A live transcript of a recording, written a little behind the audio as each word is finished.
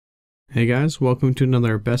Hey guys, welcome to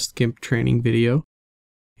another Best GIMP training video.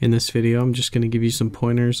 In this video, I'm just going to give you some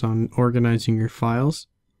pointers on organizing your files,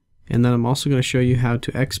 and then I'm also going to show you how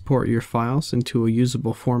to export your files into a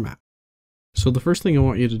usable format. So the first thing I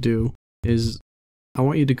want you to do is I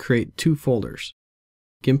want you to create two folders.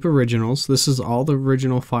 GIMP Originals, this is all the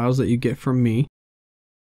original files that you get from me.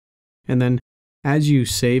 And then as you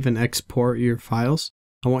save and export your files,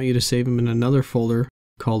 I want you to save them in another folder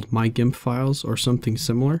called My GIMP Files or something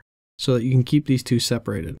similar, so that you can keep these two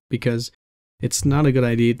separated, because it's not a good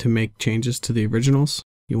idea to make changes to the originals.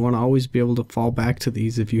 You want to always be able to fall back to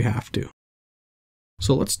these if you have to.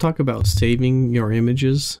 So let's talk about saving your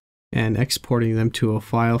images and exporting them to a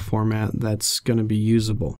file format that's going to be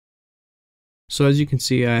usable. So as you can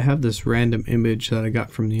see, I have this random image that I got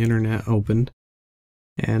from the internet opened,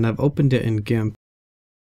 and I've opened it in GIMP.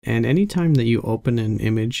 And anytime that you open an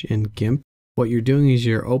image in GIMP, what you're doing is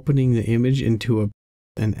you're opening the image into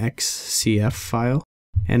an XCF file,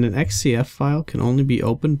 and an XCF file can only be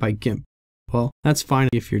opened by GIMP. Well, that's fine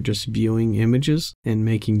if you're just viewing images and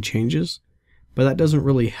making changes, but that doesn't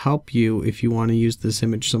really help you if you want to use this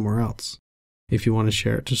image somewhere else. If you want to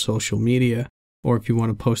share it to social media, or if you want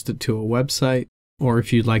to post it to a website, or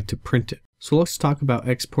if you'd like to print it. So let's talk about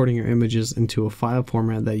exporting your images into a file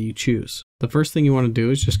format that you choose. The first thing you want to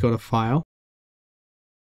do is just go to File,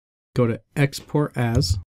 go to Export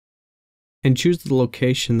As, and choose the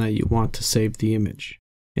location that you want to save the image.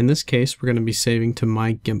 In this case, we're going to be saving to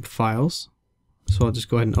My GIMP Files. So I'll just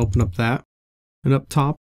go ahead and open up that. And up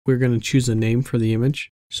top, we're going to choose a name for the image.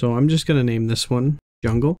 So I'm just going to name this one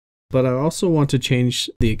Jungle, but I also want to change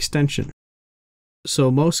the extension. So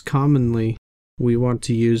most commonly, we want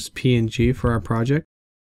to use PNG for our project.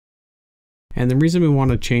 And the reason we want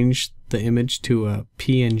to change the image to a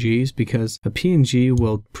PNG is because a PNG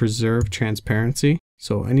will preserve transparency.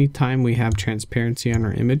 So anytime we have transparency on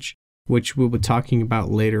our image, which we'll be talking about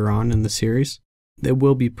later on in the series, it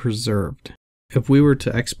will be preserved. If we were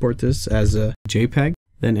to export this as a JPEG,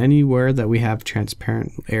 then anywhere that we have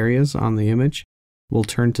transparent areas on the image will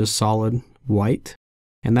turn to solid white,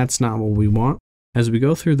 and that's not what we want. As we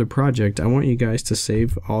go through the project, I want you guys to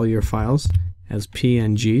save all your files as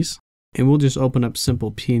PNGs, and we'll just open up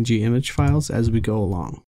simple PNG image files as we go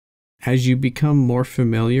along. As you become more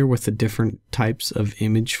familiar with the different types of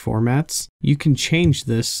image formats, you can change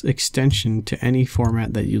this extension to any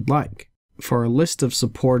format that you'd like. For a list of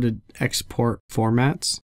supported export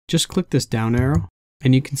formats, just click this down arrow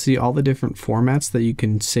and you can see all the different formats that you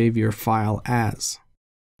can save your file as.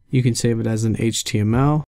 You can save it as an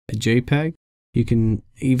HTML, a JPEG, you can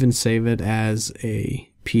even save it as a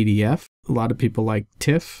PDF. A lot of people like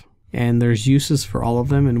TIFF, and there's uses for all of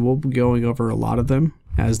them, and we'll be going over a lot of them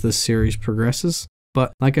as this series progresses.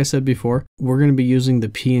 But like I said before, we're going to be using the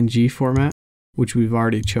PNG format, which we've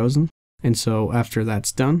already chosen. And so after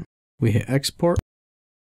that's done, we hit export.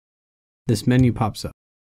 This menu pops up.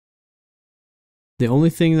 The only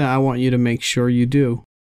thing that I want you to make sure you do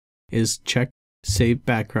is check Save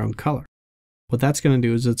Background Color. What that's going to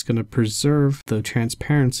do is it's going to preserve the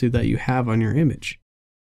transparency that you have on your image.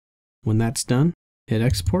 When that's done, hit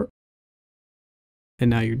export, and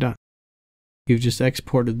now you're done. You've just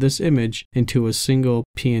exported this image into a single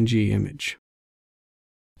PNG image.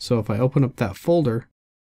 So if I open up that folder,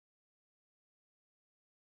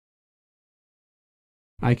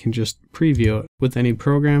 I can just preview it with any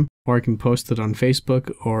program, or I can post it on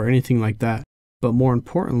Facebook or anything like that. But more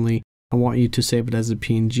importantly, I want you to save it as a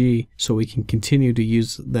PNG so we can continue to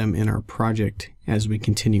use them in our project as we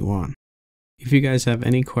continue on. If you guys have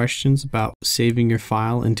any questions about saving your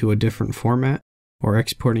file into a different format, or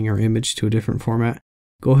exporting our image to a different format,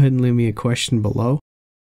 go ahead and leave me a question below,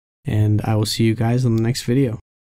 and I will see you guys in the next video.